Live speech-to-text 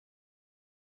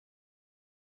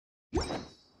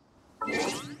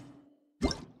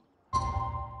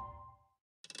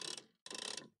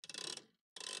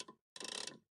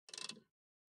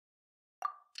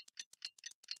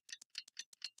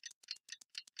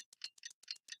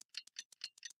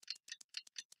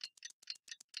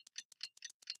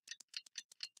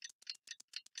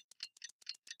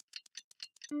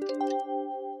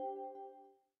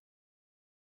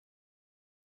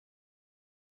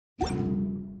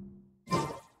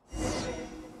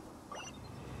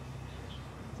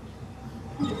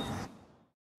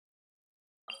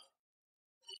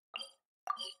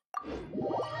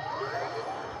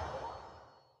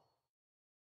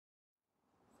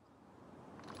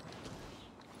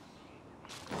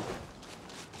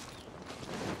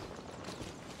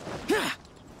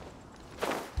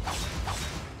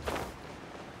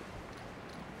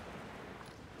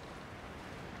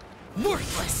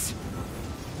Worthless!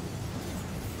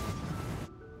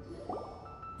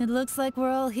 It looks like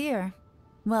we're all here.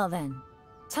 Well then,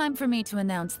 time for me to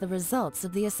announce the results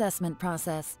of the assessment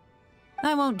process.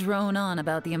 I won't drone on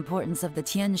about the importance of the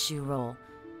Tianshu role.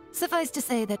 Suffice to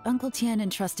say that Uncle Tian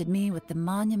entrusted me with the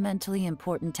monumentally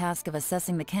important task of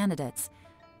assessing the candidates.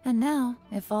 And now,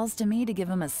 it falls to me to give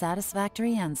him a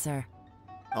satisfactory answer.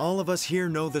 All of us here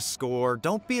know the score.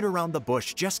 Don't beat around the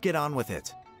bush, just get on with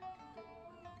it.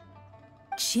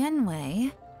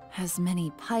 Qianwei has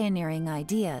many pioneering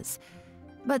ideas,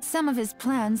 but some of his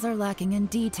plans are lacking in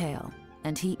detail,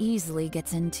 and he easily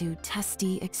gets into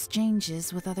testy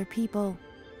exchanges with other people.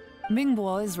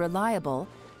 Mingbo is reliable,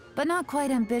 but not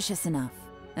quite ambitious enough,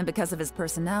 and because of his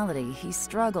personality, he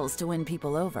struggles to win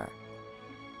people over.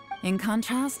 In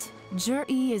contrast,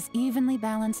 Zhi is evenly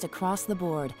balanced across the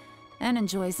board, and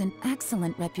enjoys an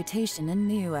excellent reputation in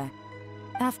Liyue.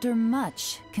 After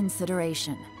much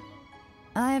consideration,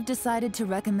 I have decided to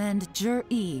recommend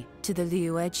Zhi to the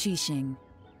Liyue Qixing.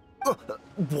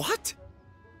 What?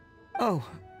 Oh,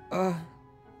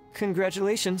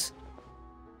 congratulations.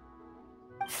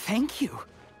 Thank you.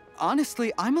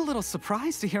 Honestly, I'm a little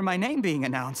surprised to hear my name being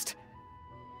announced.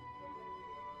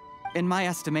 In my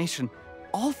estimation,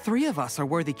 all three of us are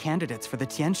worthy candidates for the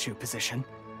Tianshu position.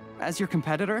 As your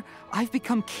competitor, I've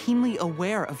become keenly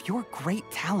aware of your great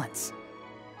talents.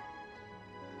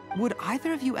 Would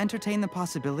either of you entertain the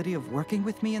possibility of working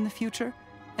with me in the future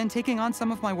and taking on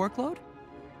some of my workload?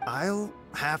 I'll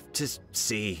have to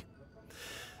see.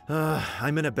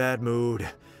 I'm in a bad mood.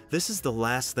 This is the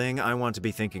last thing I want to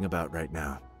be thinking about right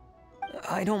now.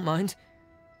 I don't mind,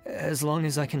 as long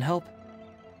as I can help.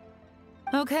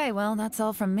 Okay, well, that's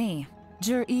all from me.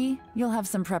 Zhi, you'll have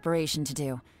some preparation to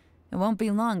do. It won't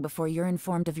be long before you're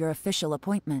informed of your official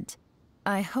appointment.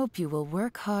 I hope you will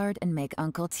work hard and make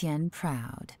Uncle Tian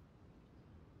proud.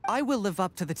 I will live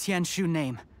up to the Tianshu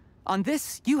name. On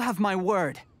this, you have my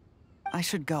word. I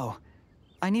should go.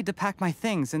 I need to pack my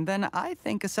things, and then I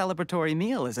think a celebratory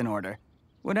meal is in order.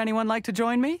 Would anyone like to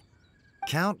join me?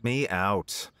 Count me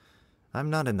out. I'm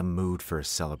not in the mood for a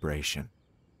celebration.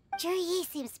 Zhi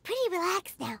seems pretty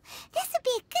relaxed now. This would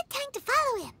be a good time to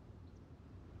follow him.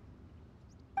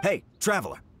 Hey,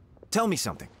 Traveler, tell me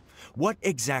something. What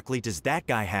exactly does that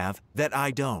guy have that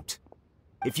I don't?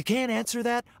 If you can't answer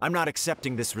that, I'm not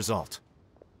accepting this result.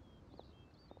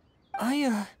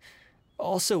 I,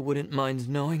 also wouldn't mind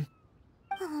knowing.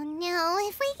 Oh no,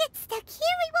 if we get stuck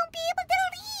here, we won't be able to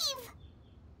leave!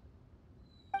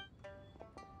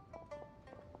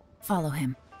 Follow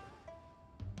him.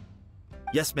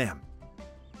 Yes, ma'am.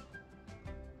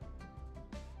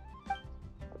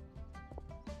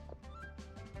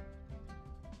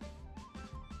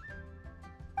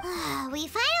 We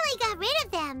finally got rid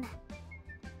of them!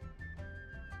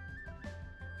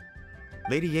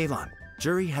 Lady Yelan,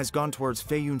 Zhi has gone towards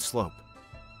Feiyun Slope.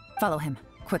 Follow him,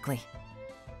 quickly.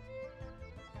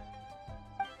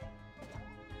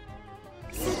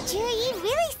 So Zhi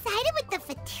really sided with the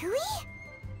Fatui?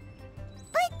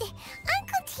 But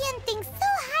Uncle Tian thinks so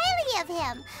highly of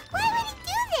him. Why would he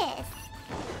do this?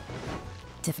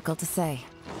 Difficult to say,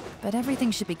 but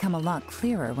everything should become a lot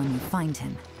clearer when you find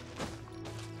him.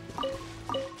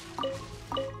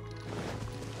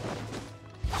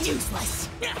 Useless!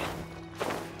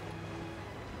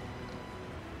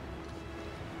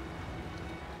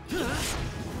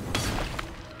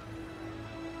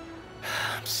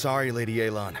 I'm sorry, Lady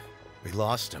Yelan. We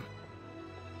lost him.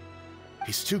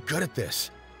 He's too good at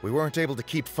this. We weren't able to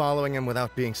keep following him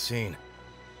without being seen.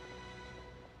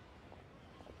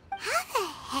 How the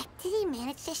heck did he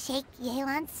manage to shake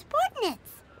Yelan's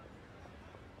subordinates?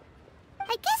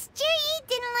 I guess Zhi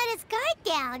didn't let his guard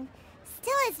down.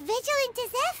 Still as vigilant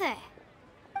as ever.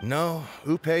 No,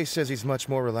 Upe says he's much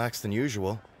more relaxed than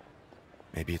usual.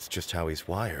 Maybe it's just how he's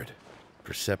wired.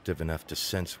 Perceptive enough to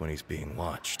sense when he's being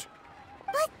watched.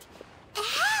 But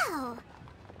how?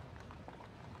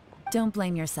 Don't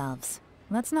blame yourselves.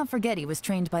 Let's not forget he was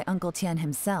trained by Uncle Tien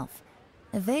himself.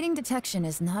 Evading detection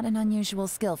is not an unusual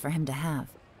skill for him to have.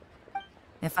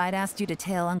 If I'd asked you to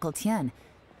tail Uncle Tien,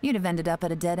 you'd have ended up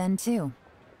at a dead end too.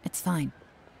 It's fine.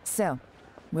 So,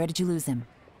 where did you lose him?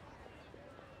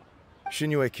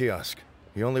 Xinyue Kiosk.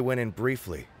 He only went in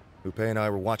briefly. Upe and I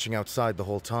were watching outside the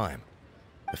whole time.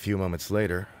 A few moments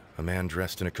later, a man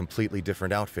dressed in a completely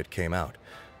different outfit came out.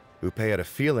 Upe had a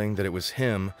feeling that it was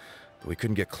him, but we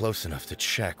couldn't get close enough to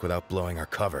check without blowing our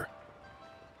cover.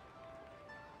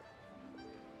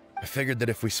 I figured that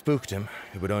if we spooked him,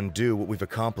 it would undo what we've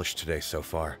accomplished today so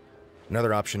far.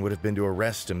 Another option would have been to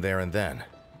arrest him there and then,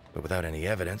 but without any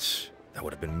evidence, that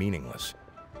would have been meaningless.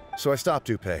 So I stopped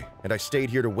Upe, and I stayed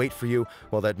here to wait for you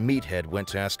while that meathead went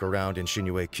to ask around in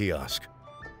Xinyue Kiosk.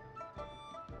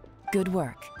 Good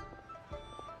work.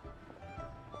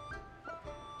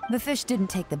 The fish didn't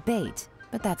take the bait,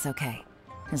 but that's okay.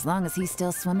 As long as he's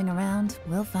still swimming around,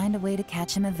 we'll find a way to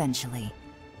catch him eventually.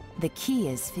 The key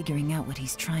is figuring out what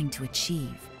he's trying to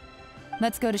achieve.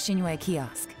 Let's go to Xinyue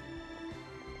Kiosk.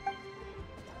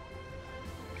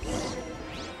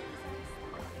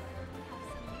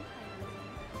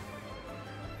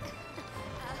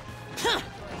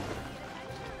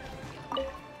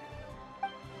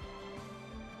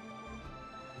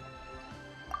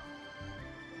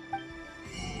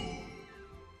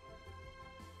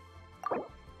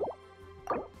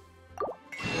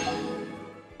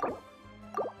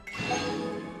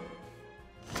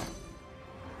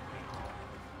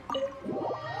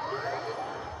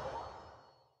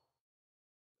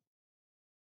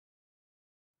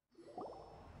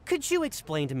 Could you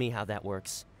explain to me how that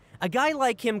works? A guy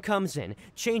like him comes in,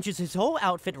 changes his whole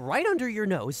outfit right under your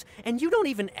nose, and you don't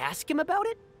even ask him about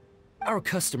it? Our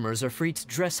customers are free to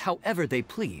dress however they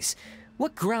please.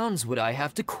 What grounds would I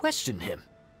have to question him?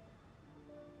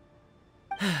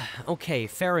 Okay,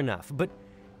 fair enough, but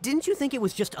didn't you think it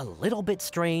was just a little bit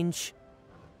strange?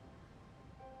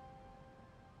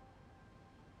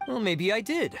 Well, maybe I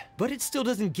did, but it still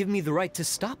doesn't give me the right to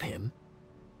stop him.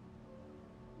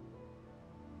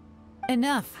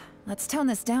 Enough. Let's tone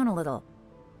this down a little.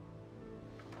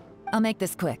 I'll make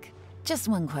this quick. Just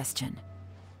one question.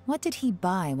 What did he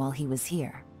buy while he was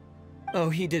here? Oh,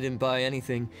 he didn't buy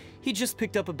anything. He just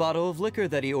picked up a bottle of liquor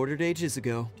that he ordered ages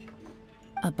ago.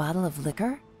 A bottle of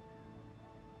liquor?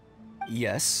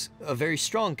 Yes, a very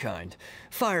strong kind.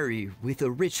 Fiery, with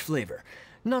a rich flavor.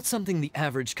 Not something the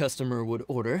average customer would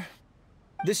order.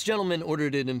 This gentleman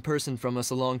ordered it in person from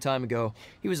us a long time ago.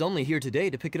 He was only here today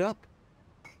to pick it up.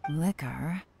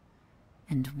 Liquor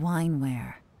and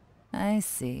wineware. I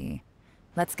see.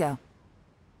 Let's go.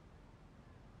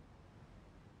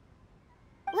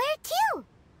 Where to?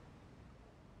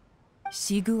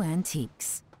 Shigu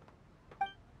Antiques.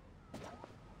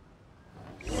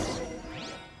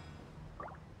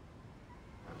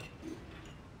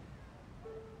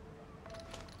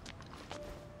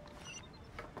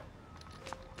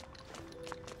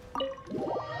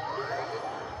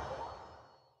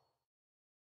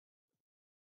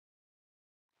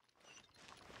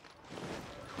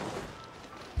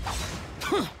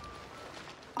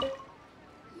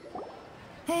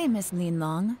 Hey, Miss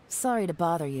Linlong. Sorry to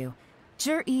bother you.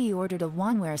 Zhi ordered a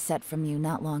wanware set from you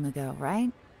not long ago,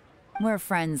 right? We're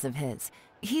friends of his.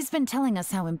 He's been telling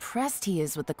us how impressed he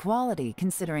is with the quality,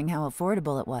 considering how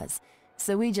affordable it was.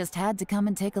 So we just had to come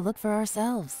and take a look for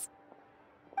ourselves.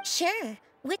 Sure.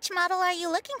 Which model are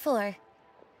you looking for?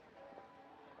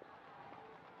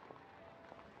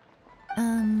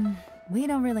 We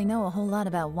don't really know a whole lot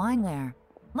about wineware.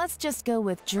 Let's just go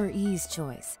with Zhi's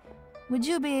choice. Would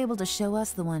you be able to show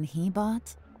us the one he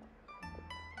bought?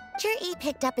 Zhi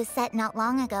picked up his set not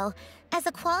long ago. As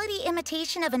a quality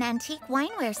imitation of an antique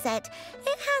wineware set,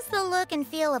 it has the look and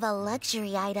feel of a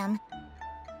luxury item.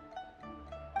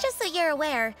 Just so you're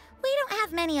aware, we don't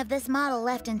have many of this model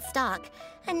left in stock,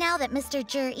 and now that Mr.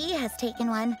 Zhi has taken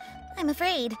one, I'm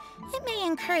afraid it may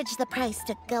encourage the price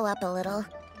to go up a little.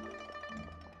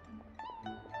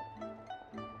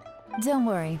 Don't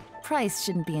worry, price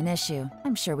shouldn't be an issue.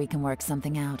 I'm sure we can work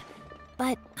something out.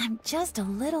 But I'm just a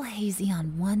little hazy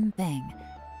on one thing.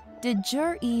 Did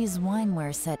Zhi's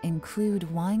wineware set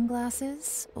include wine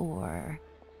glasses, or...?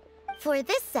 For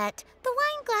this set, the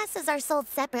wine glasses are sold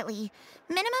separately.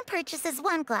 Minimum purchase is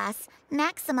 1 glass,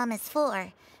 maximum is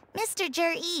 4. Mr.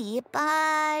 Zhi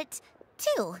bought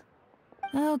 2.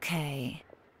 Okay.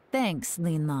 Thanks,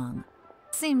 Linlong.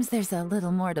 Seems there's a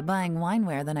little more to buying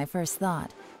wineware than I first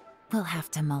thought. We'll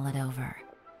have to mull it over.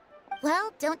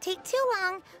 Well, don't take too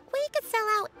long. We could sell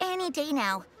out any day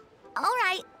now. All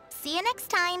right, see you next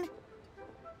time.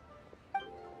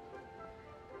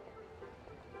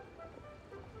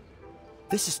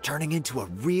 This is turning into a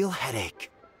real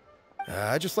headache.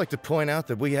 I'd just like to point out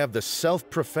that we have the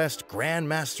self-professed Grand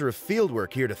Master of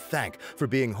Fieldwork here to thank for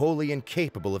being wholly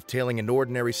incapable of tailing an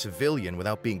ordinary civilian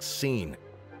without being seen.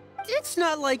 It's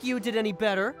not like you did any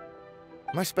better.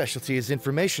 My specialty is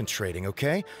information trading,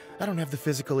 okay? I don't have the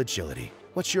physical agility.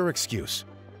 What's your excuse?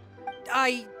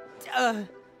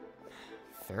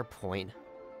 Fair point.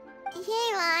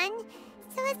 Yelan,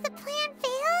 so has the plan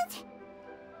failed?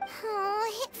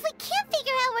 Oh, if we can't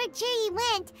figure out where Jerry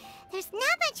went, there's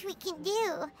not much we can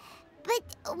do.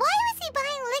 But why was he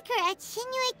buying liquor at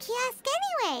Shinui Kiosk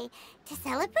anyway? To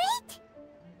celebrate?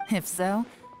 If so,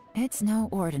 it's no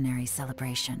ordinary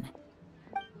celebration.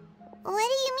 What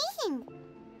do you mean?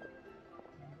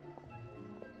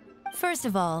 First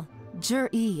of all,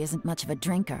 Jur-E isn't much of a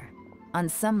drinker. On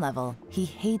some level, he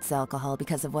hates alcohol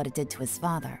because of what it did to his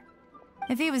father.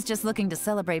 If he was just looking to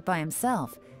celebrate by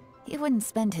himself, he wouldn't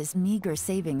spend his meager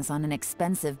savings on an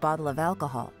expensive bottle of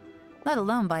alcohol, let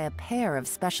alone buy a pair of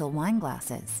special wine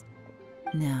glasses.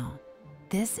 No,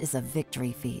 this is a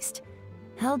victory feast,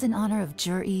 held in honor of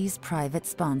Jur-E's private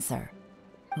sponsor.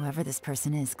 Whoever this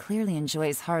person is clearly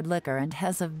enjoys hard liquor and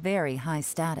has a very high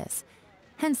status,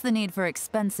 hence the need for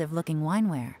expensive-looking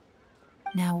wineware.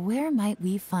 Now, where might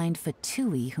we find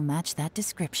Fatui who match that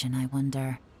description, I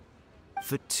wonder?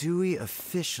 Fatui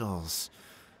officials.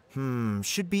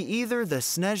 Should be either the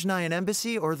Snezhnayan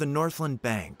Embassy or the Northland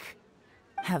Bank.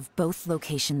 Have both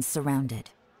locations surrounded.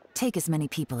 Take as many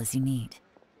people as you need.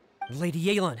 Lady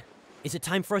Yelan, is it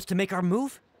time for us to make our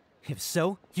move? If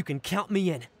so, you can count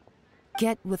me in.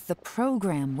 Get with the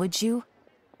program, would you?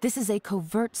 This is a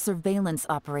covert surveillance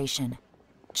operation.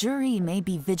 Jur-E may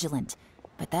be vigilant,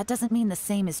 but that doesn't mean the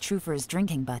same is true for his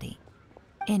drinking buddy.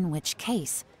 In which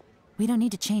case, we don't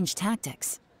need to change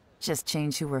tactics. Just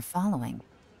change who we're following.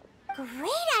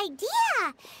 Great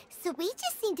idea! So we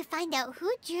just need to find out who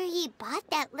Jur-E bought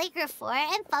that liquor for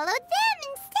and follow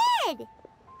them instead!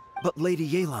 But Lady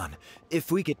Yelan,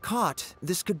 if we get caught,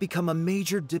 this could become a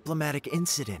major diplomatic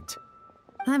incident.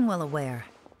 I'm well aware,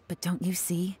 but don't you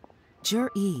see?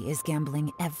 Jur-E is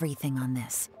gambling everything on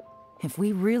this. If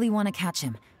we really want to catch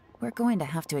him, we're going to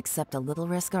have to accept a little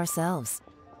risk ourselves.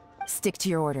 Stick to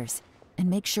your orders, and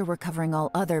make sure we're covering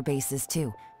all other bases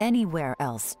too. Anywhere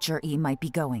else Jur-E might be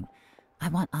going. I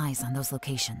want eyes on those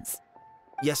locations.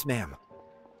 Yes, ma'am.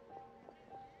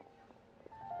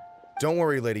 Don't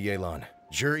worry, Lady Yelan.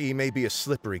 Jur-E may be a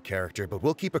slippery character, but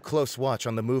we'll keep a close watch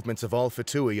on the movements of all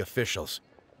Fatui officials.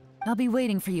 I'll be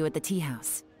waiting for you at the tea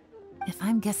house. If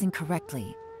I'm guessing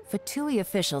correctly, Fatui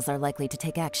officials are likely to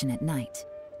take action at night.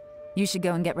 You should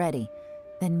go and get ready,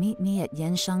 then meet me at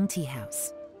Yansheng Tea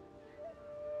House.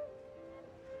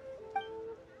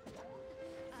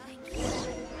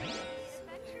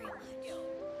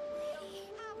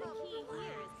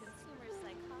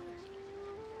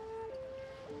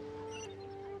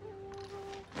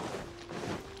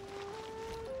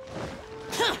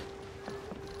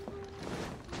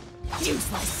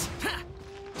 Useless!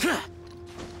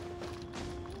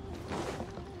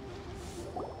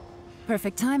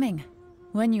 Perfect timing.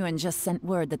 Wenyuan just sent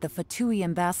word that the Fatui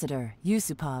ambassador,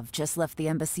 Yusupov, just left the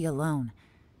embassy alone.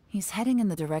 He's heading in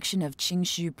the direction of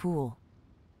Qingshu Pool.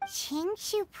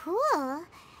 Qingshu Pool?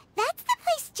 That's the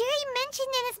place Jerry mentioned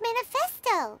in his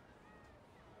manifesto!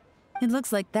 It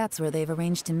looks like that's where they've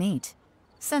arranged to meet.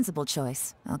 Sensible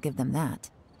choice, I'll give them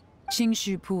that.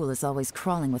 Qingshu Pool is always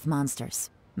crawling with monsters.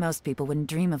 Most people wouldn't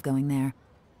dream of going there.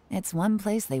 It's one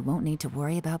place they won't need to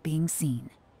worry about being seen.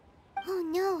 Oh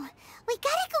no, we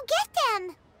gotta go get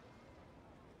them!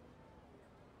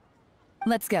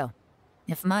 Let's go.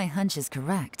 If my hunch is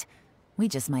correct, we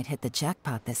just might hit the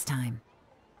jackpot this time.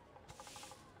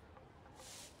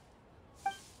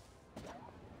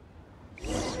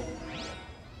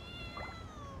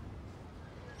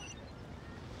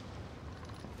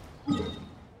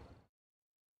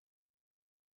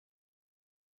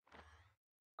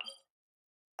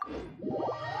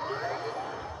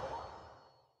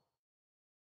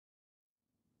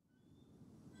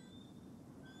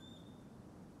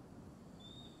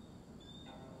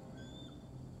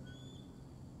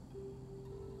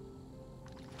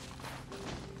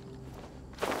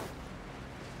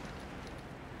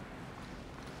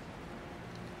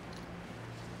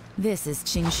 This is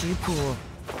Qingshu Pool,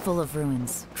 full of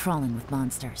ruins, crawling with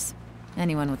monsters.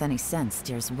 Anyone with any sense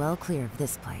steers well clear of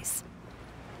this place.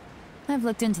 I've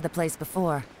looked into the place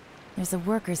before. There's a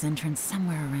worker's entrance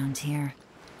somewhere around here.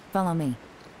 Follow me.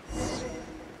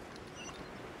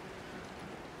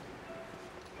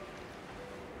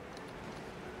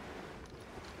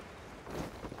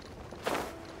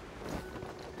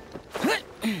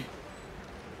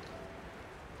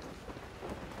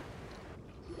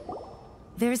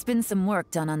 There's been some work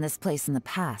done on this place in the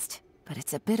past, but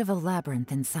it's a bit of a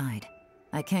labyrinth inside.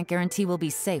 I can't guarantee we'll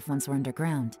be safe once we're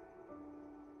underground.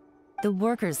 The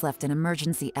workers left an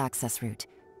emergency access route.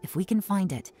 If we can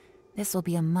find it, this will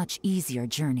be a much easier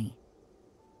journey.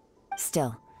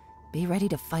 Still, be ready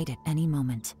to fight at any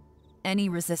moment. Any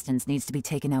resistance needs to be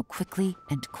taken out quickly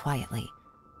and quietly.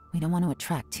 We don't want to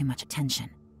attract too much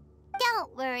attention.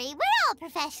 Don't worry, we're all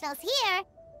professionals here.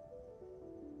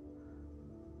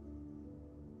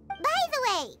 By the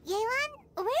way, Yelan,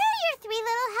 where are your 3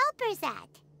 little helpers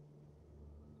at?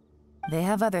 They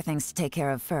have other things to take care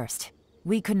of first.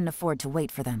 We couldn't afford to wait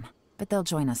for them, but they'll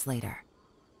join us later.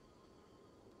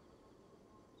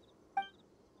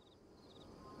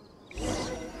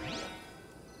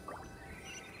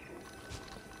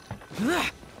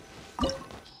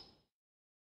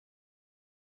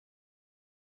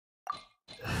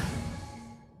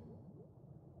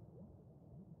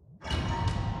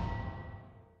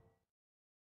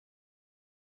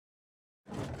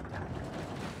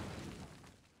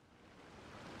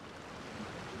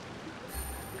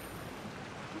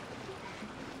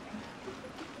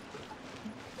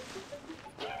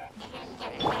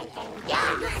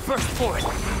 First forth!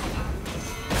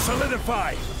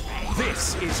 Solidify!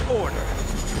 This is order!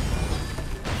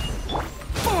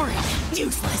 Boring!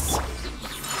 Useless!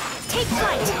 Take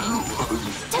flight!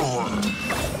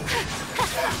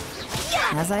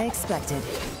 As I expected,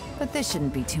 but this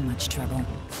shouldn't be too much trouble.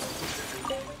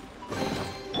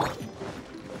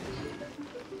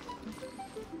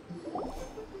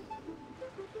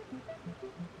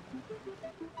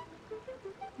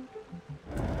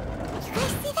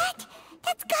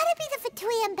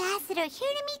 Ambassador here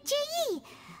to meet Ji.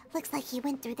 Looks like he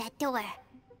went through that door.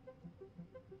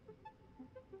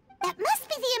 That must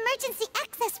be the emergency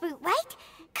access route, right?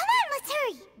 Come on, let's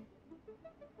hurry.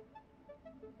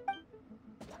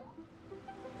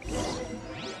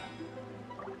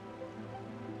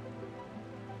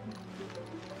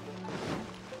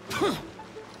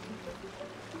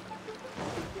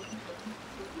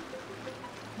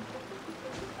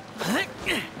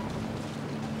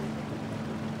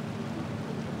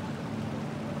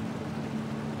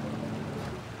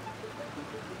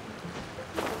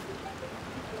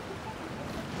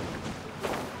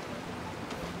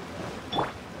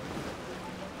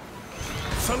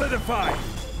 Solidify!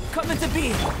 Coming to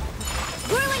be!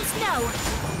 Whirling snow!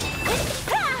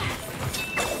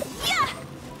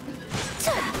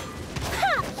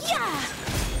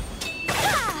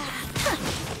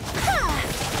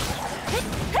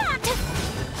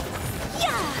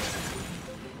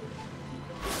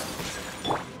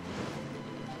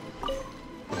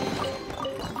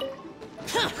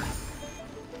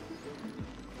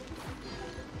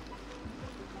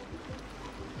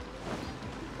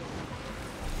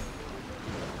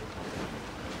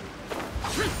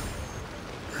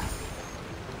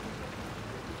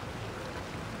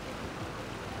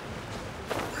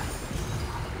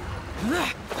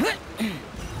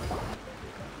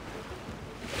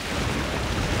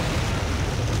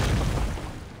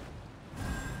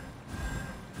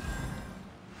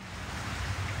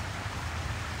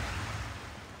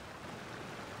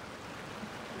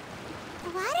 The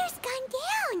water's gone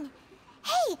down.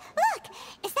 Hey, look!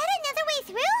 Is that another way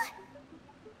through?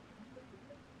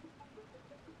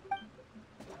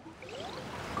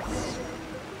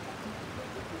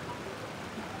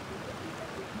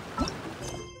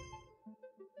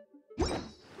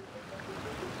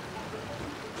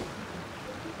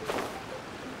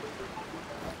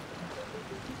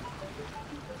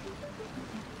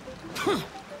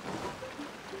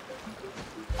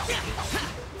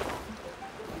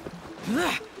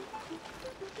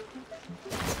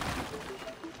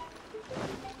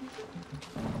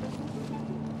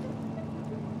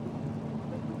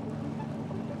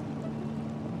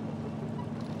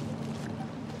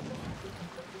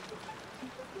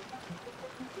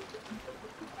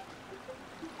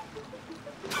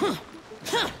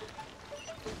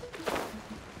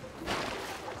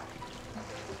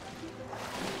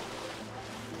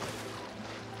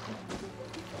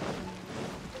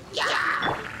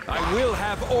 I will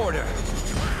have order!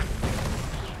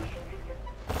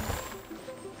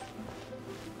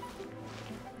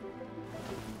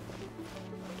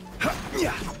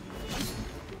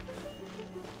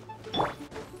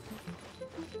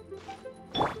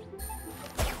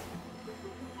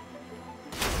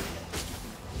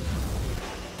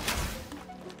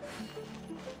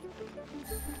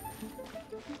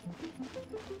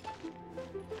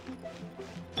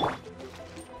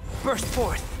 Burst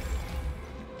forth!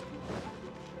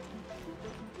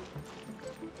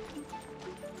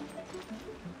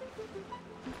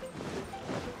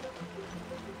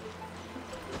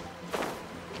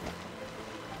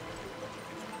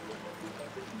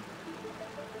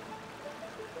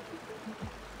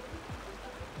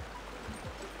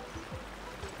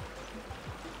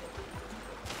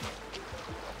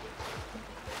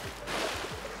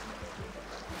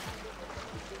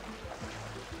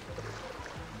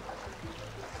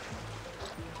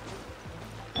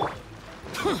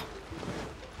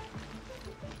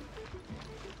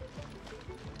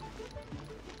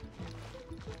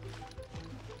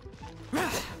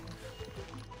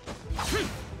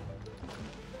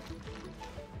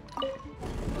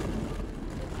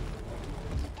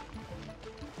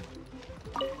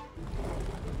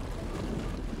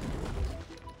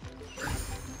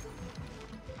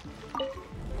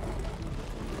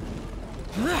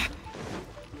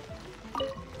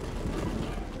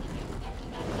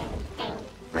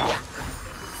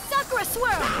 Sakura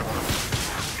Swirl!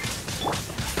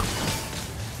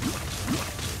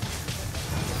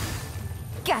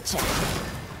 Gotcha!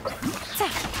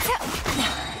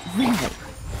 Really?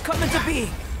 Come into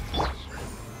being!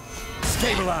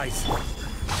 Stabilize!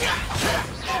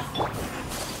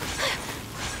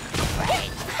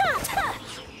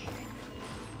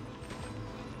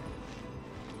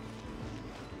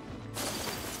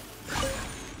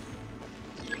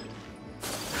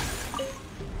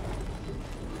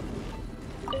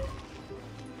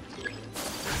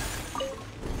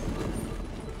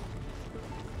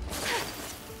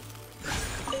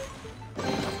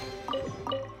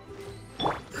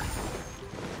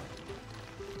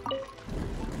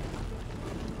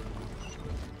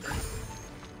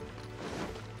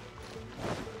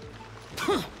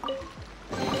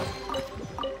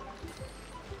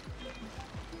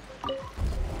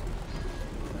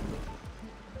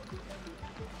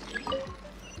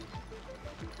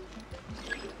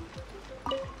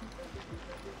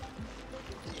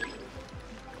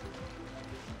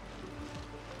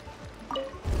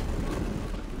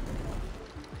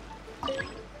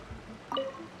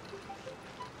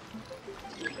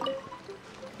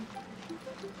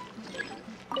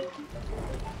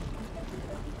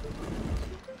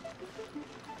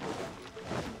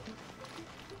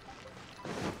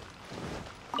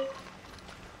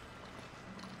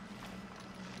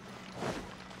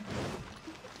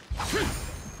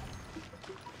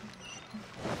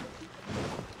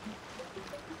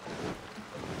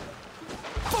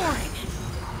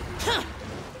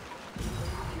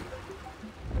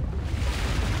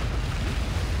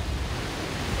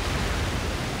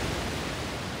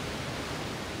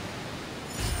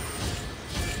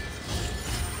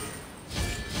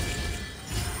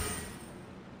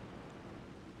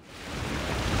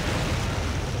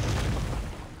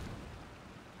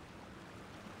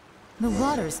 The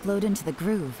water's flowed into the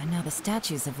groove, and now the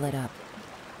statues have lit up.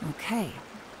 Okay,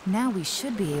 now we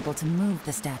should be able to move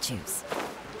the statues.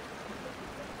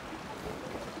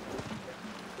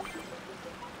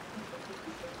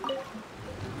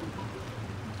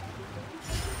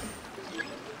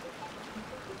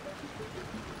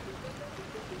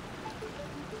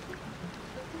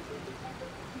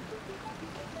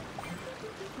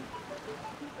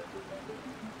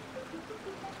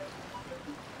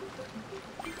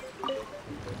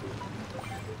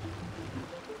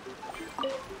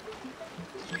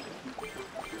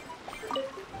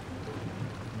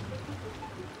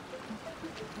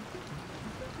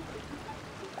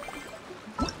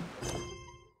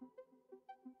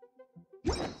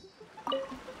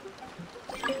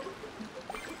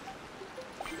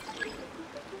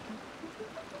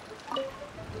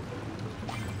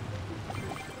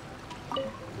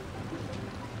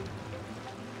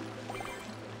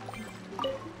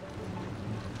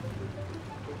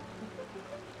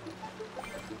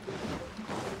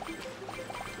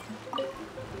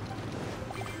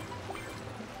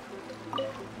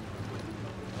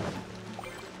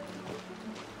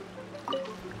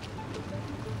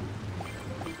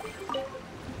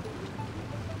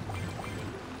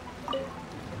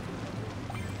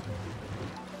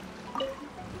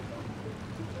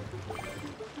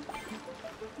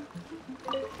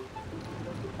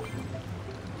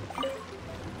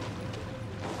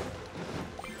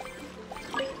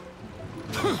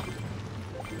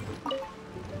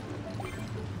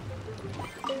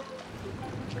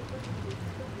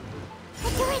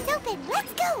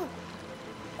 Let's go!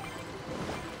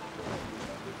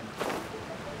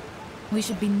 We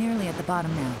should be nearly at the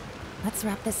bottom now. Let's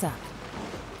wrap this up.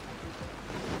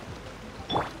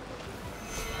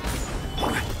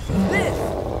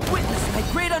 Live! Witness my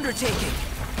great undertaking!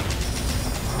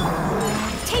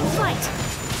 Take flight!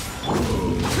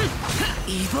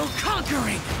 Evil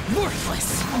conquering!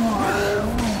 Worthless!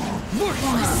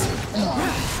 Worthless!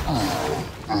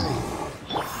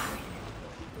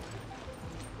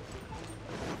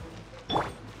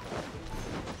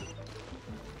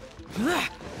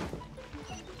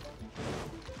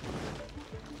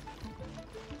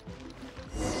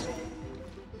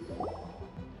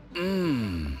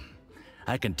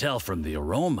 I can tell from the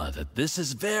aroma that this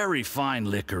is very fine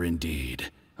liquor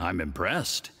indeed. I'm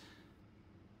impressed.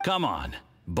 Come on,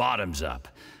 bottoms up.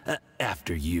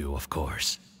 After you, of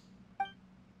course.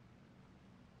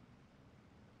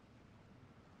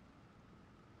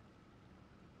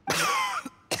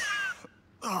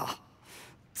 Oh,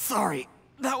 sorry,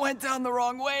 that went down the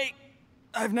wrong way.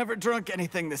 I've never drunk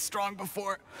anything this strong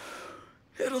before.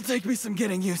 It'll take me some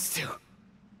getting used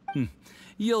to.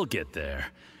 You'll get there.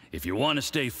 If you want to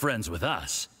stay friends with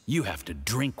us, you have to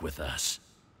drink with us.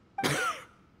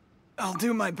 I'll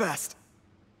do my best.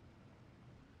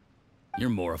 You're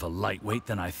more of a lightweight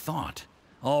than I thought.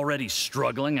 Already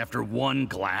struggling after one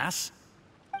glass?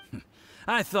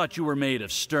 I thought you were made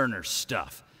of sterner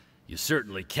stuff. You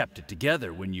certainly kept it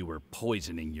together when you were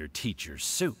poisoning your teacher's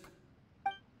soup.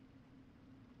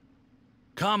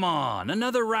 Come on,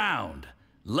 another round.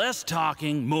 Less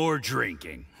talking, more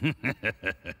drinking.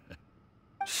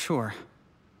 Sure.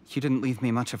 You didn't leave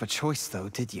me much of a choice, though,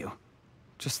 did you?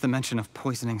 Just the mention of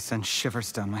poisoning sends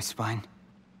shivers down my spine.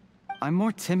 I'm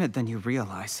more timid than you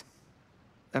realize.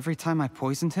 Every time I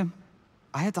poisoned him,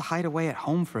 I had to hide away at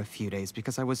home for a few days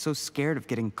because I was so scared of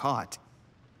getting caught.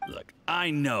 Look, I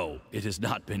know it has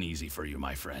not been easy for you,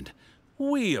 my friend.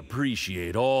 We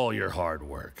appreciate all your hard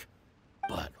work.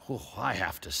 But, I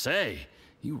have to say,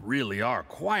 you really are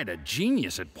quite a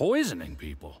genius at poisoning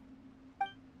people.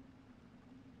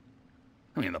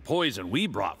 I mean, the poison we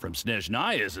brought from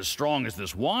Snezhnaya is as strong as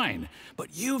this wine,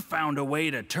 but you found a way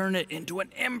to turn it into an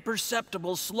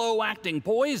imperceptible, slow-acting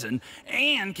poison,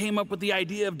 and came up with the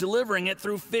idea of delivering it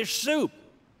through fish soup.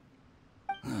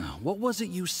 What was it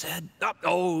you said?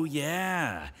 Oh,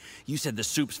 yeah. You said the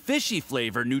soup's fishy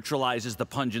flavor neutralizes the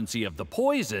pungency of the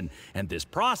poison, and this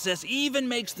process even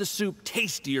makes the soup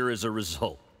tastier as a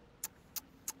result.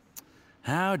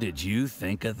 How did you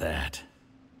think of that?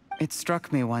 It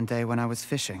struck me one day when I was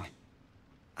fishing.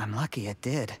 I'm lucky it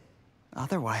did.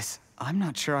 Otherwise, I'm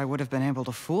not sure I would have been able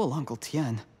to fool Uncle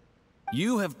Tien.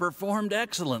 You have performed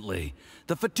excellently.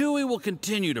 The Fatui will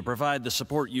continue to provide the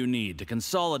support you need to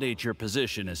consolidate your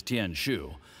position as Tien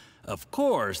Shu. Of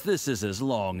course, this is as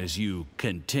long as you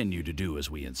continue to do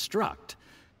as we instruct.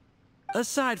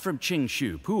 Aside from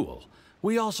Qingshu Pool,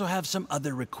 we also have some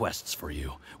other requests for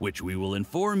you, which we will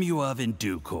inform you of in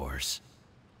due course.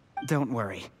 Don't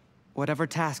worry. Whatever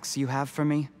tasks you have for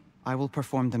me, I will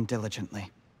perform them diligently.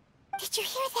 Did you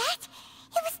hear that?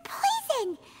 It was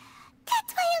poison!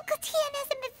 That's why Uncle Tien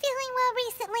hasn't been feeling well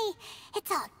recently.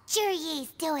 It's all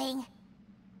Jurye's doing.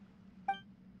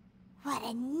 What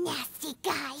a nasty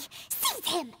guy! Seize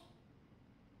him!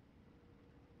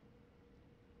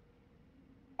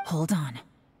 Hold on.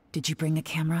 Did you bring a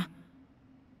camera?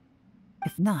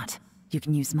 If not, you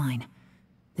can use mine.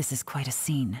 This is quite a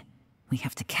scene. We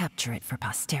have to capture it for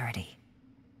posterity.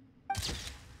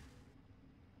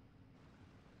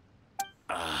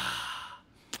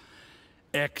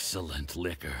 Excellent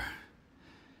liquor.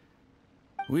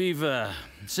 We've,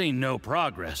 seen no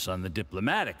progress on the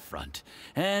diplomatic front,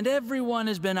 and everyone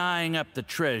has been eyeing up the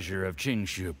treasure of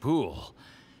Qingshu Pool.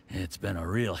 It's been a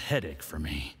real headache for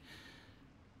me.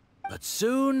 But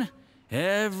soon,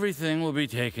 everything will be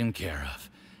taken care of,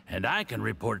 and I can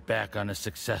report back on a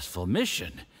successful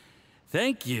mission.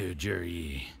 Thank you,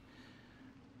 Jurye.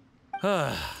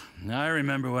 I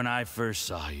remember when I first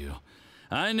saw you.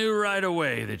 I knew right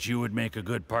away that you would make a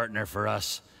good partner for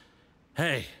us.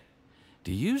 Hey,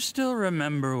 do you still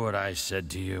remember what I said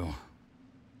to you?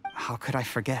 How could I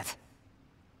forget?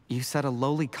 You said a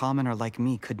lowly commoner like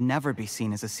me could never be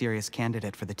seen as a serious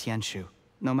candidate for the Tianshu,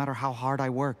 no matter how hard I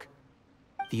work.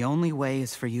 The only way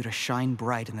is for you to shine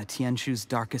bright in the Tianshu's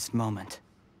darkest moment.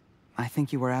 I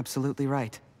think you were absolutely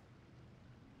right.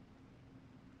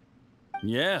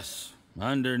 Yes.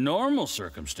 Under normal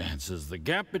circumstances, the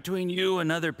gap between you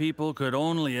and other people could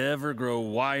only ever grow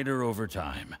wider over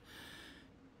time.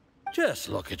 Just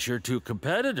look at your two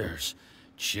competitors.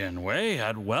 Chen Wei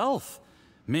had wealth.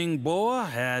 Ming Boa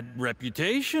had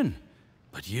reputation.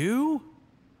 But you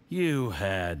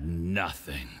had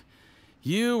nothing.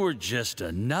 You were just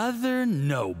another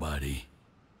nobody.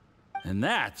 And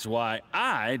that's why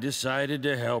I decided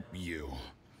to help you.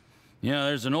 You know,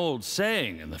 there's an old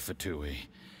saying in the Fatui.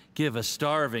 Give a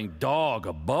starving dog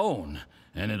a bone,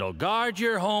 and it'll guard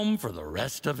your home for the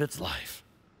rest of its life.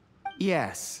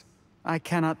 Yes. I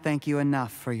cannot thank you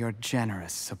enough for your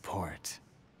generous support.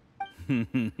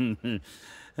 You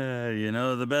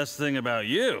know, the best thing about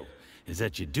you is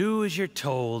that you do as you're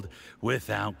told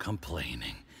without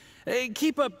complaining. Hey,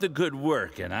 keep up the good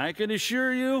work, and I can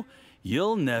assure you,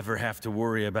 you'll never have to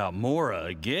worry about Mora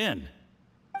again.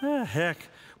 Heck,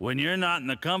 when you're not in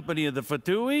the company of the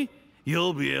Fatui,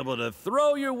 you'll be able to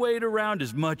throw your weight around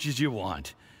as much as you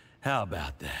want. How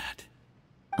about that?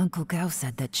 Uncle Gao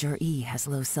said that Jurye has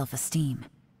low self-esteem.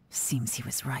 Seems he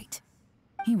was right.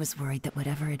 He was worried that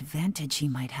whatever advantage he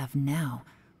might have now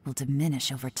will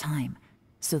diminish over time,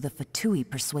 so the Fatui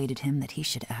persuaded him that he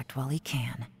should act while he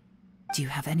can. Do you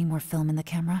have any more film in the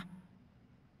camera?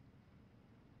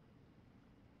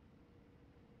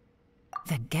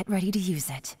 Then get ready to use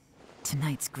it.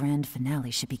 Tonight's grand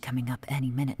finale should be coming up any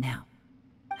minute now.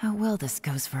 How well this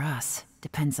goes for us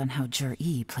depends on how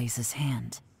Jur-E plays his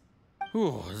hand.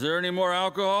 Ooh, is there any more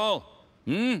alcohol?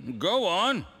 Go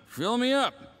on. Fill me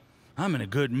up. I'm in a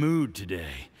good mood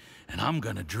today, and I'm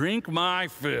gonna drink my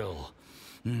fill.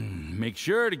 Make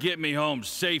sure to get me home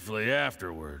safely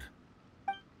afterward.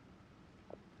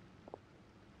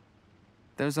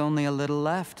 There's only a little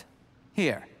left.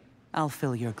 Here, I'll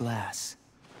fill your glass.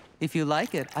 If you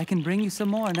like it, I can bring you some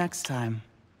more next time.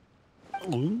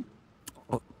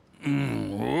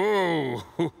 Whoa,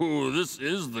 this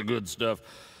is the good stuff.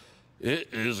 It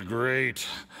is great.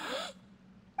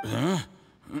 Huh?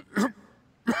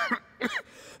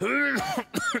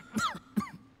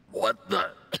 What the?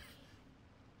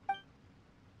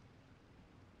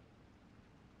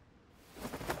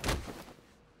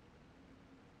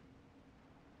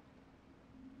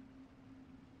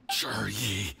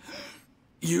 Jur-E,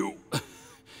 you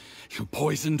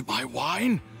poisoned my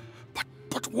wine?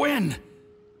 But when?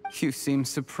 You seem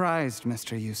surprised,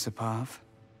 Mr. Yusupov.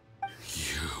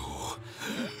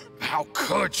 How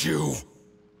could you?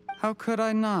 How could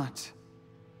I not?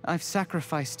 I've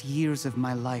sacrificed years of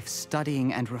my life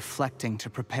studying and reflecting to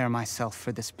prepare myself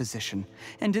for this position.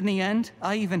 And in the end,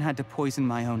 I even had to poison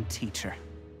my own teacher.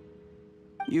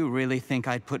 You really think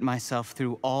I'd put myself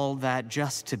through all that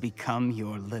just to become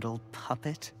your little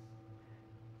puppet?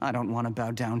 I don't want to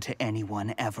bow down to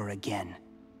anyone ever again.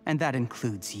 And that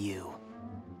includes you.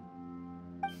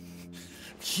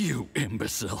 You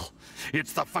imbecile.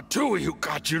 It's the Fatui who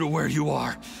got you to where you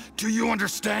are. Do you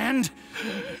understand?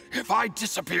 If I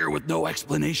disappear with no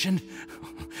explanation,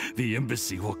 the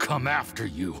embassy will come after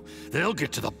you. They'll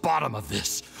get to the bottom of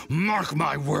this. Mark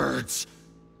my words.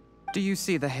 Do you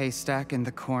see the haystack in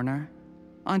the corner?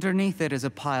 Underneath it is a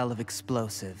pile of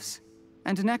explosives.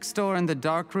 And next door in the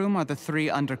dark room are the 3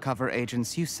 undercover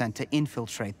agents you sent to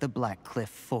infiltrate the Black Cliff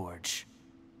Forge.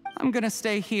 I'm gonna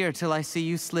stay here till I see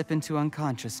you slip into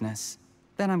unconsciousness.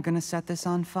 Then I'm gonna set this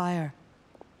on fire.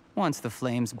 Once the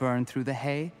flames burn through the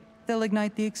hay, they'll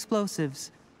ignite the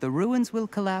explosives, the ruins will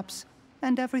collapse,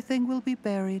 and everything will be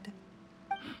buried.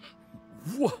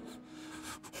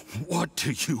 What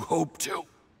do you hope to?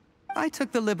 I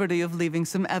took the liberty of leaving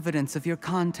some evidence of your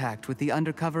contact with the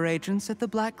undercover agents at the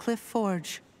Black Cliff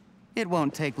Forge. It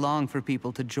won't take long for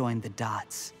people to join the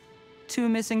dots. 2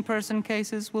 missing person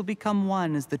cases will become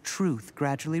 1 as the truth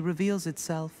gradually reveals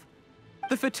itself.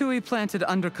 The Fatui planted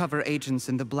undercover agents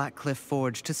in the Black Cliff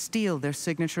Forge to steal their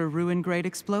signature ruin-grade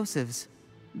explosives.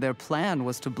 Their plan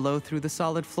was to blow through the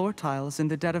solid floor tiles in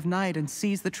the dead of night and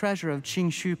seize the treasure of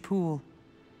Qingshu Pool.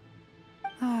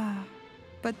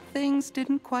 But things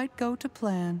didn't quite go to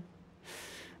plan.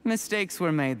 Mistakes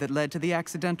were made that led to the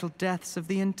accidental deaths of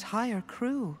the entire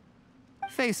crew.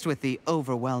 Faced with the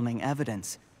overwhelming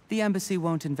evidence, the embassy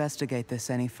won't investigate this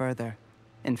any further.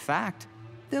 In fact,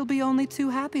 they'll be only too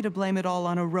happy to blame it all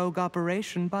on a rogue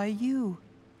operation by you.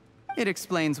 It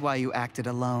explains why you acted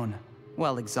alone,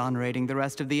 while exonerating the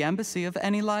rest of the embassy of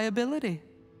any liability.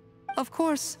 Of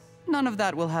course, none of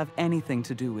that will have anything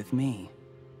to do with me.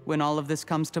 When all of this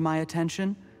comes to my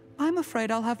attention, I'm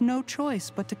afraid I'll have no choice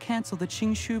but to cancel the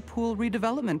Qingshu Pool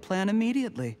redevelopment plan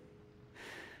immediately.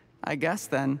 I guess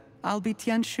then, I'll be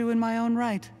Tianshu in my own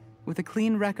right, with a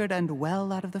clean record and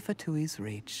well out of the Fatui's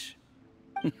reach.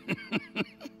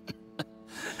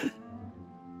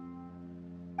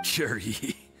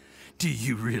 Jur-E, do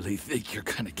you really think you're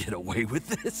gonna get away with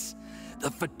this? The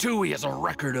Fatui has a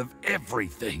record of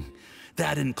everything.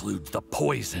 That includes the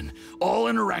poison, all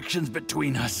interactions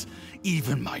between us,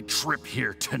 even my trip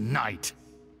here tonight.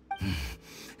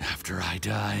 After I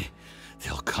die,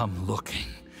 they'll come looking,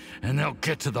 and they'll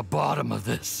get to the bottom of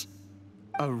this.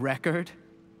 A record?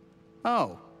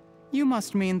 Oh, you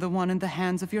must mean the one in the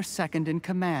hands of your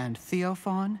second-in-command,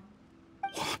 Theophon?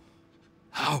 What?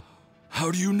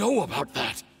 How do you know about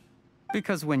that?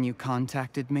 Because when you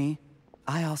contacted me,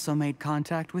 I also made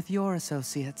contact with your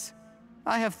associates.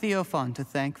 I have Theophon to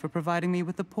thank for providing me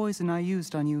with the poison I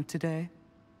used on you today.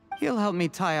 He'll help me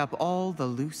tie up all the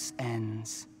loose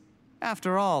ends.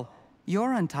 After all,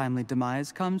 your untimely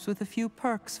demise comes with a few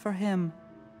perks for him.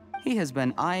 He has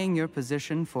been eyeing your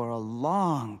position for a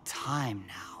long time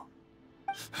now.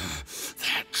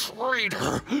 That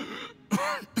traitor!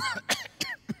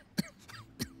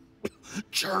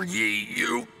 Jur-E,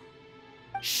 you...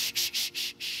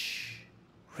 Shh.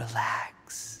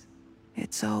 Relax.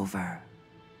 It's over.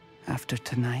 After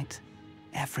tonight,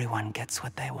 everyone gets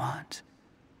what they want.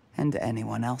 And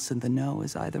anyone else in the know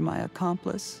is either my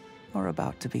accomplice or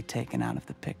about to be taken out of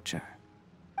the picture.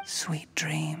 Sweet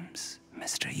dreams,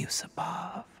 Mr.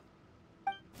 Yusupov.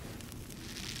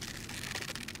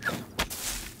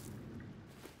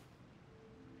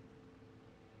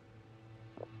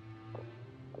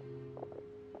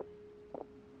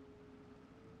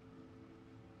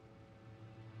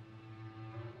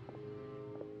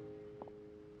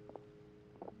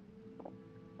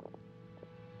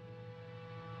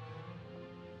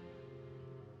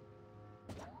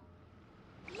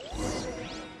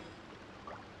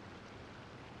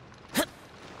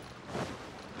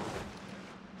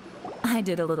 I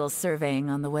did a little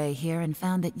surveying on the way here and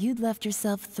found that you'd left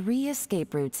yourself 3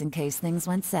 escape routes in case things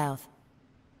went south.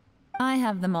 I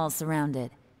have them all surrounded.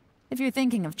 If you're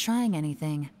thinking of trying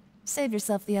anything, save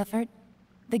yourself the effort.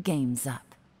 The game's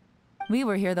up. We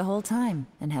were here the whole time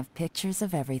and have pictures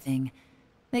of everything.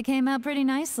 They came out pretty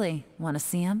nicely. Want to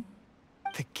see them?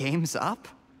 The game's up?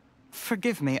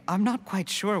 Forgive me, I'm not quite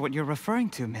sure what you're referring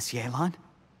to, Miss Yelan.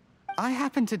 I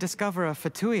happened to discover a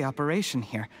Fatui operation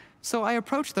here, so I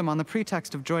approached them on the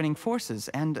pretext of joining forces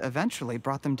and eventually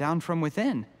brought them down from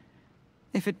within.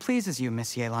 If it pleases you,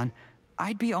 Miss Yelan,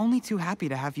 I'd be only too happy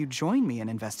to have you join me in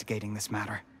investigating this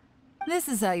matter. This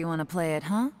is how you want to play it,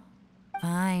 huh?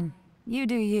 Fine. You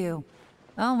do you.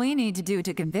 All we need to do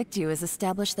to convict you is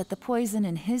establish that the poison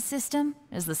in his system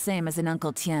is the same as in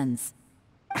Uncle Tien's.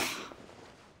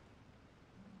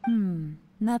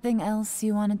 Nothing else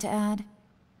you wanted to add?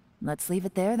 Let's leave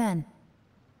it there then.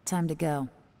 Time to go.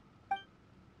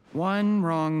 One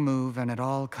wrong move and it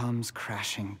all comes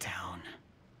crashing down.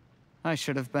 I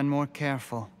should have been more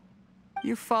careful.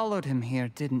 You followed him here,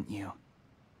 didn't you?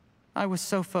 I was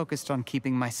so focused on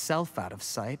keeping myself out of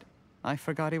sight, I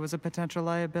forgot he was a potential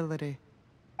liability.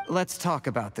 Let's talk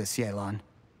about this, Yelan.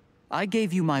 I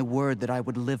gave you my word that I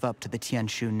would live up to the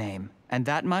Tianshu name, and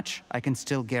that much I can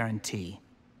still guarantee.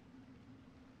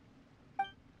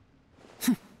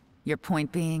 Your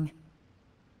point being?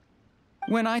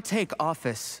 When I take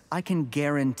office, I can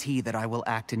guarantee that I will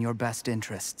act in your best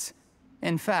interests.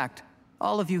 In fact,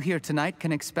 all of you here tonight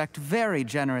can expect very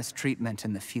generous treatment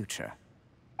in the future.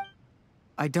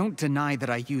 I don't deny that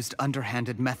I used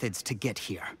underhanded methods to get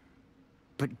here.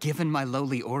 But given my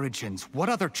lowly origins, what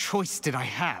other choice did I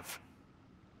have?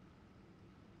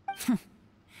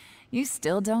 You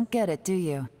still don't get it, do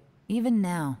you? Even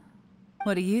now.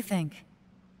 What do you think?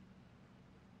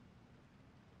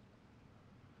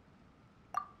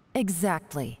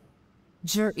 Exactly.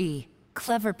 Jur-E,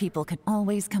 clever people can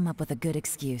always come up with a good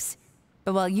excuse.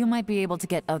 But while you might be able to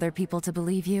get other people to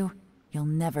believe you, you'll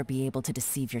never be able to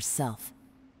deceive yourself.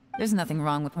 There's nothing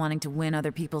wrong with wanting to win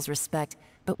other people's respect,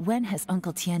 but when has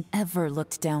Uncle Tien ever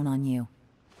looked down on you?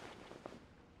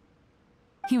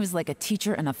 He was like a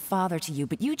teacher and a father to you,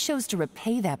 but you chose to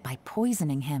repay that by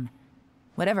poisoning him.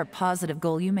 Whatever positive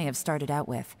goal you may have started out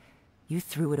with, you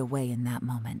threw it away in that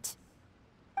moment.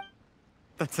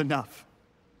 That's enough.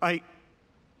 Of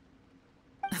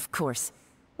course.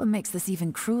 What makes this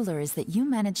even crueler is that you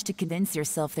managed to convince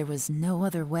yourself there was no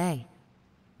other way.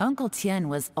 Uncle Tien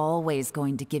was always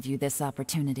going to give you this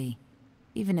opportunity,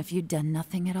 even if you'd done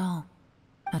nothing at all.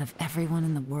 Out of everyone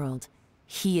in the world,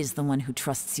 he is the one who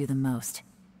trusts you the most.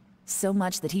 So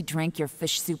much that he drank your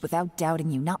fish soup without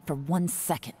doubting you, not for 1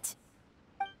 second.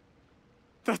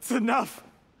 That's enough!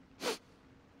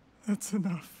 That's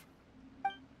enough.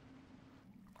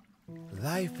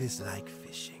 Life is like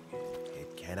fishing.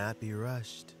 It cannot be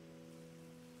rushed.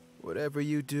 Whatever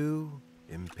you do,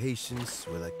 impatience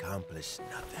will accomplish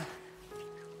nothing.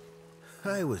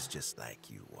 I was just like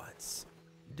you once,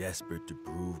 desperate to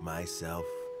prove myself.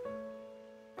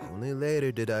 Only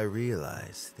later did I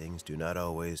realize things do not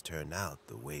always turn out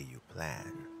the way you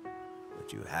plan.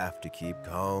 But you have to keep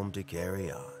calm to carry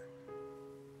on.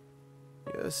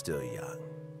 You're still young.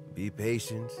 Be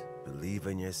patient, believe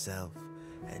in yourself,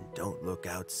 and don't look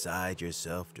outside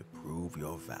yourself to prove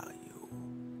your value.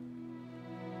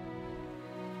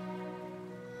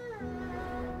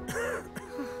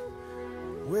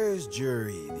 Where's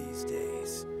Jur-E these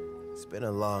days? It's been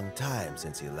a long time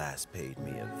since he last paid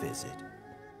me a visit.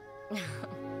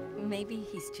 Maybe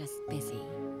he's just busy.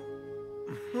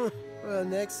 Well,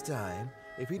 next time,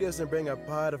 if he doesn't bring a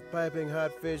pot of piping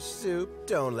hot fish soup,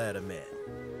 don't let him in.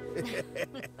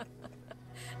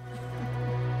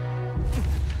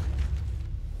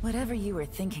 Whatever you were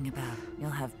thinking about, you'll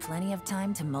have plenty of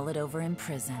time to mull it over in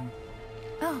prison.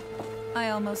 Oh, I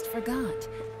almost forgot.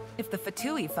 If the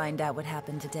Fatui find out what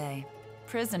happened today,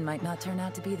 prison might not turn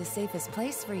out to be the safest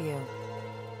place for you.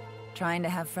 Trying to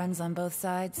have friends on both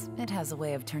sides, it has a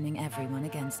way of turning everyone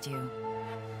against you.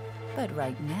 But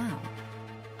right now,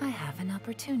 I have an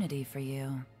opportunity for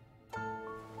you.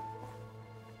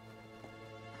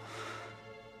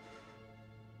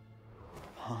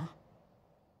 Huh?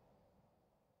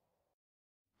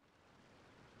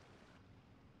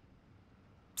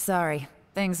 Sorry,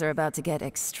 things are about to get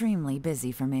extremely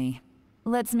busy for me.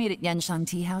 Let's meet at Yanshang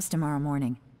Tea House tomorrow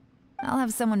morning. I'll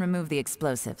have someone remove the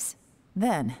explosives.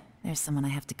 Then, there's someone I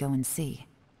have to go and see.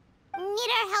 Need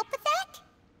our help with that?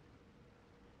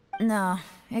 No,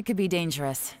 it could be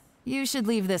dangerous. You should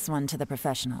leave this one to the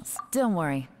professionals. Don't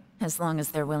worry, as long as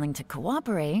they're willing to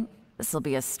cooperate, this'll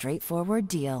be a straightforward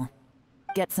deal.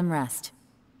 Get some rest.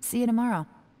 See you tomorrow.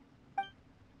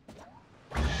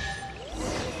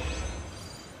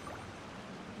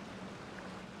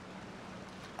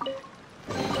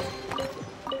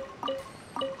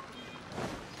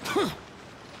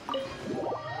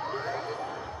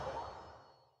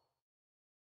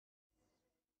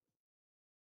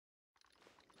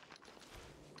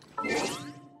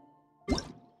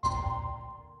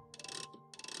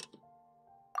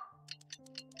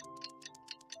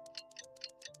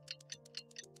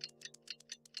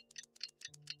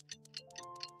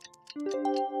 There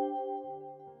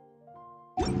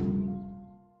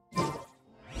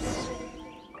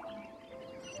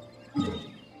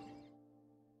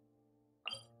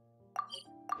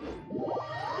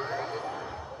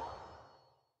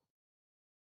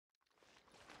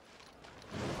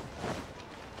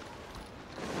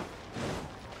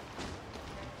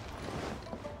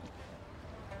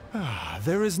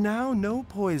is now no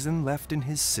poison left in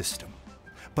his system,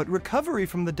 but recovery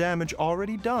from the damage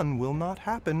already done will not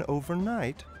happen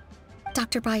overnight.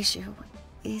 Dr. Baizhu,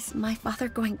 is my father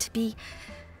going to be...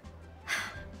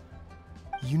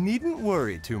 You needn't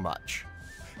worry too much.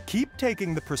 Keep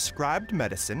taking the prescribed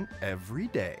medicine every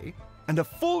day, and a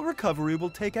full recovery will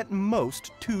take at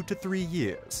most 2 to 3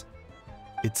 years.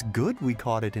 It's good we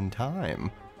caught it in time.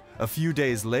 A few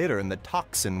days later, and the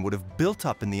toxin would have built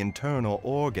up in the internal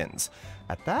organs.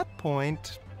 At that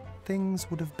point, things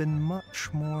would have been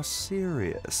much more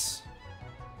serious.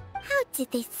 How did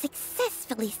they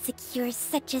successfully secure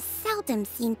such a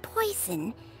seldom-seen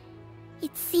poison?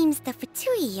 It seems the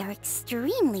Fatui are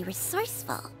extremely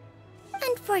resourceful.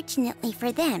 Unfortunately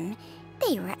for them,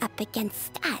 they were up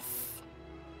against us.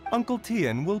 Uncle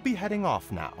Tian will be heading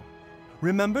off now.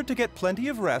 Remember to get plenty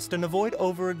of rest and avoid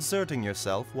overexerting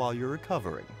yourself while you're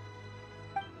recovering.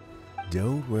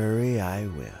 Don't worry, I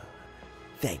will.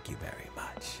 Thank you very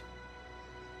much.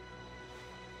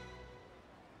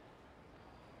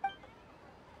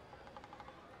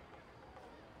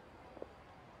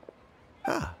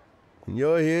 Ah,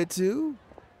 you're here too?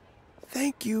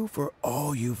 Thank you for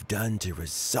all you've done to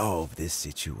resolve this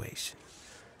situation.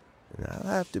 And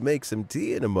I'll have to make some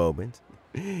tea in a moment.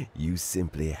 You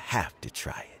simply have to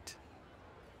try it.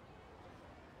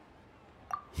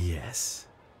 Yes,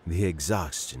 the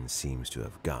exhaustion seems to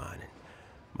have gone.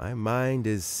 My mind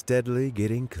is steadily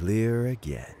getting clearer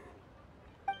again.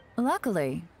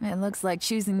 Luckily, it looks like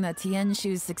choosing the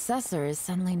Tianshu's successor is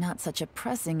suddenly not such a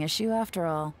pressing issue after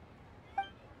all.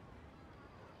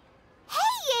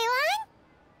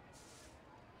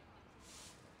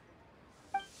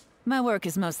 My work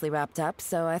is mostly wrapped up,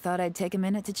 so I thought I'd take a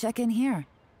minute to check in here.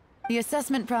 The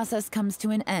assessment process comes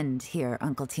to an end here,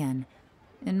 Uncle Tian.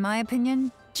 In my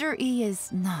opinion, Zhi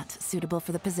is not suitable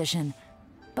for the position.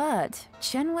 But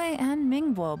Qianwei and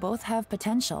Mingbo both have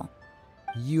potential.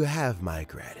 You have my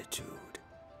gratitude.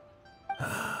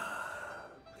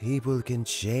 People can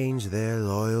change their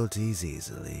loyalties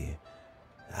easily.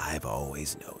 I've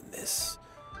always known this.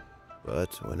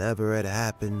 But whenever it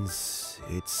happens,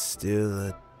 it's still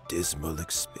a dismal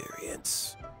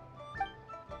experience.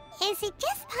 Is it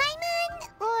just Paimon,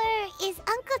 or is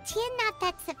Uncle Tian not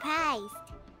that surprised?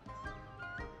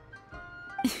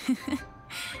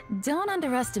 Don't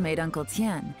underestimate Uncle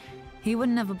Tian. He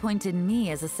wouldn't have appointed me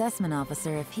as assessment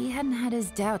officer if he hadn't had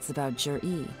his doubts about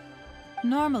Zhi.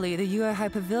 Normally, the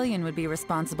Yuehai Pavilion would be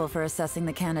responsible for assessing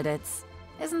the candidates.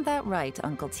 Isn't that right,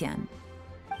 Uncle Tian?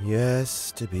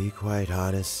 Yes, to be quite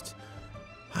honest,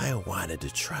 I wanted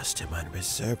to trust him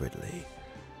unreservedly.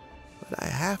 But I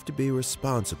have to be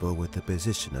responsible with the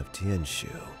position of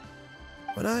Tianshu.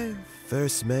 When I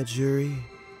first met Zhi,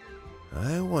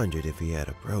 I wondered if he had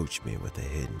approached me with a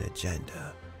hidden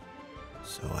agenda.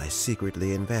 So I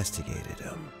secretly investigated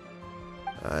him.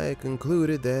 I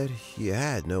concluded that he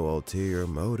had no ulterior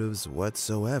motives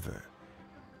whatsoever.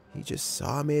 He just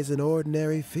saw me as an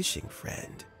ordinary fishing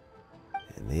friend.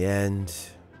 In the end,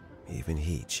 even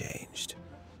he changed.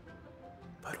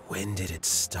 But when did it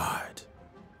start?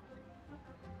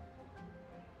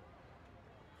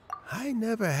 I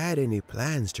never had any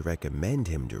plans to recommend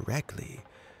him directly,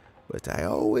 but I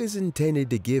always intended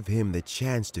to give him the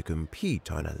chance to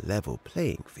compete on a level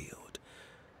playing field.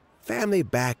 Family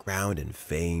background and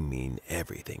fame mean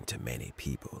everything to many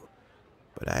people,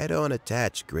 but I don't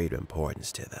attach great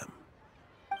importance to them.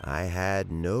 I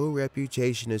had no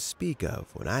reputation to speak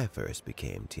of when I first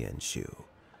became Tianshu.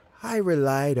 I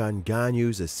relied on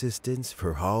Ganyu's assistance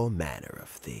for all manner of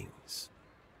things.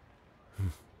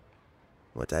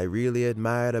 What I really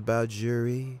admired about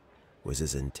Zhi was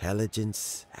his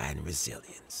intelligence and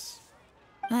resilience.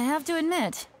 I have to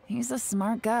admit, he's a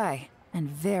smart guy, and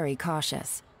very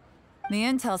cautious. The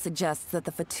intel suggests that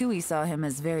the Fatui saw him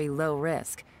as very low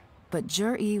risk, but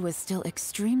Zhi was still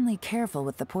extremely careful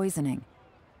with the poisoning.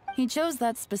 He chose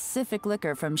that specific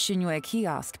liquor from Xunyue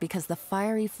Kiosk because the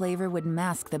fiery flavor would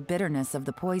mask the bitterness of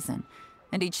the poison,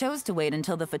 and he chose to wait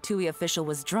until the Fatui official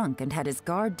was drunk and had his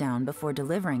guard down before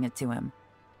delivering it to him.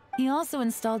 He also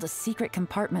installed a secret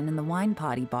compartment in the wine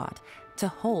pot he bought to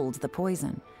hold the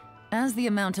poison. As the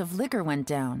amount of liquor went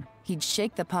down, he'd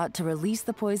shake the pot to release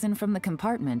the poison from the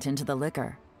compartment into the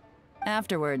liquor.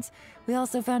 Afterwards, we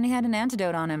also found he had an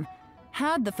antidote on him.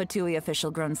 Had the Fatui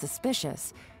official grown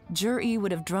suspicious, Jur-E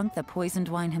would have drunk the poisoned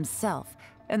wine himself,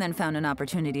 and then found an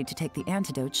opportunity to take the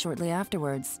antidote shortly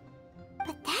afterwards.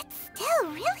 But that's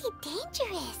still really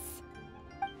dangerous.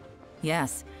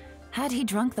 Yes. Had he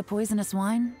drunk the poisonous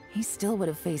wine, he still would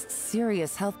have faced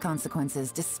serious health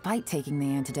consequences despite taking the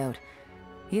antidote.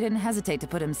 He didn't hesitate to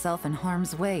put himself in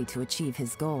harm's way to achieve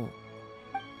his goal.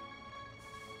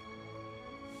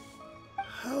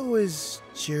 How is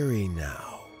Juri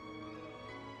now?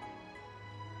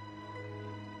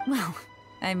 Well,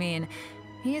 I mean,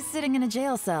 he is sitting in a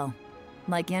jail cell.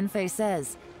 Like Yanfei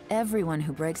says, everyone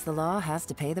who breaks the law has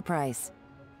to pay the price.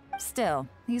 Still,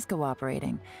 he's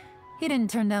cooperating. He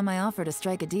didn't turn down my offer to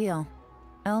strike a deal.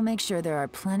 I'll make sure there are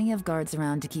plenty of guards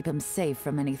around to keep him safe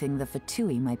from anything the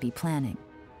Fatui might be planning.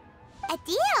 A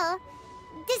deal?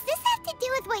 Does this have to do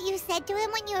with what you said to him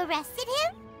when you arrested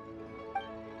him?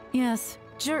 Yes,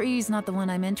 Jur-E's not the one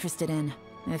I'm interested in.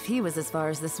 If he was as far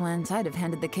as this went, I'd have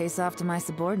handed the case off to my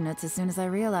subordinates as soon as I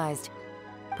realized.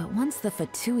 But once the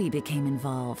Fatui became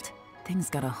involved,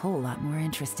 things got a whole lot more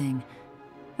interesting.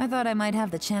 I thought I might have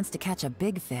the chance to catch a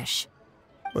big fish.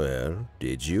 Well,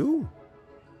 did you?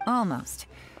 Almost.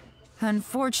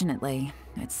 Unfortunately,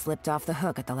 it slipped off the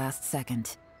hook at the last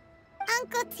second.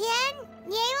 Uncle Tian?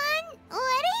 Yelan?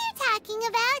 What are you talking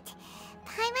about?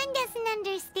 Paimon doesn't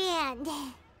understand.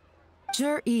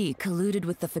 Jur-E colluded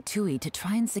with the Fatui to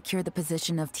try and secure the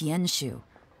position of Tianshu.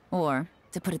 Or,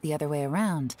 to put it the other way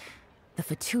around, the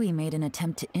Fatui made an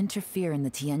attempt to interfere in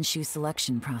the Tianshu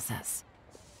selection process.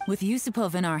 With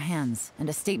Yusupov in our hands, and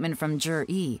a statement from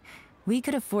Jur-E, we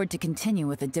could afford to continue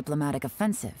with a diplomatic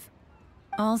offensive.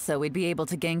 Also, we'd be able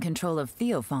to gain control of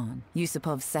Theophan,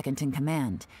 Yusupov's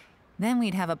second-in-command. Then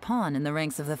we'd have a pawn in the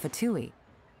ranks of the Fatui.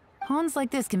 Pawns like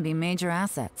this can be major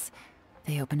assets.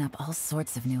 They open up all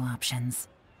sorts of new options.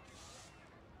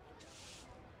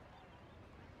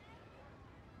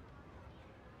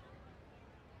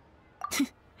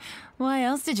 Why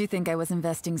else did you think I was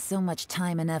investing so much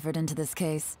time and effort into this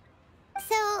case?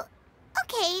 So,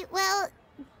 okay, well,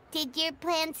 did your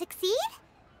plan succeed?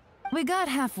 We got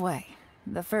halfway.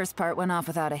 The first part went off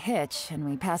without a hitch, and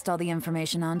we passed all the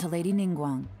information on to Lady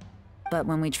Ningguang. But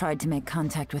when we tried to make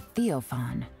contact with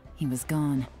Theophan, he was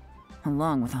gone,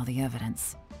 along with all the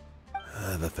evidence.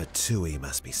 The Fatui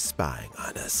must be spying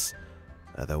on us.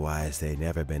 Otherwise, they'd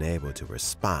never been able to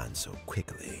respond so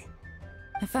quickly.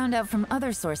 I found out from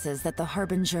other sources that the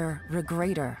Harbinger,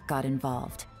 Regrator, got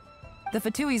involved. The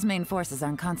Fatui's main forces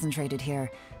aren't concentrated here.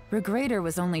 Regrator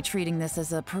was only treating this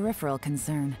as a peripheral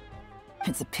concern.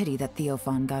 It's a pity that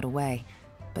Theophan got away,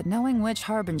 but knowing which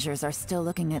Harbingers are still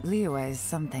looking at Liyue is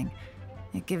something.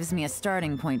 It gives me a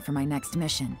starting point for my next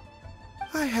mission.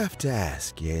 I have to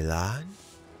ask, Yelan,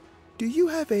 do you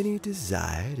have any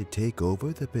desire to take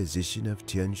over the position of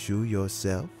Tianshu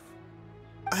yourself?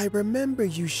 I remember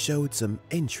you showed some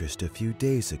interest a few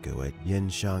days ago at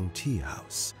Yenshang Tea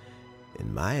House.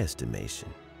 In my estimation,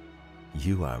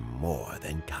 you are more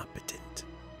than competent.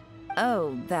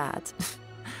 Oh, that.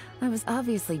 I was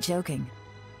obviously joking.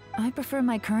 I prefer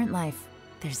my current life.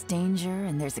 There's danger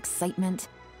and there's excitement.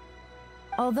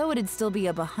 Although it'd still be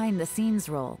a behind-the-scenes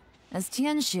role, as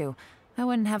Tianshu, I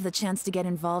wouldn't have the chance to get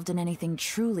involved in anything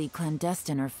truly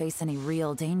clandestine or face any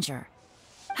real danger.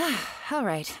 All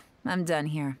right, I'm done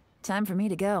here. Time for me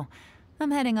to go.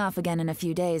 I'm heading off again in a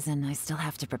few days and I still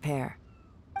have to prepare.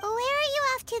 Where are you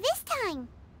off to this time?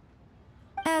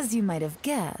 As you might have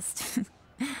guessed,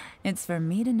 it's for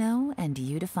me to know and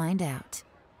you to find out.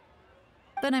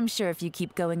 But I'm sure if you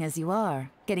keep going as you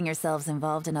are, getting yourselves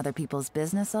involved in other people's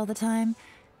business all the time,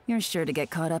 you're sure to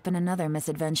get caught up in another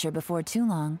misadventure before too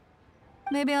long.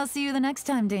 Maybe I'll see you the next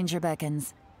time danger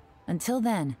beckons. Until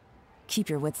then, keep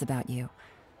your wits about you.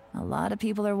 A lot of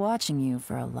people are watching you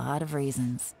for a lot of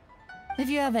reasons. If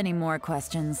you have any more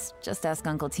questions, just ask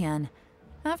Uncle Tian.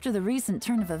 After the recent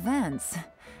turn of events,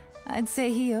 I'd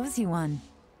say he owes you one,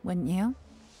 wouldn't you?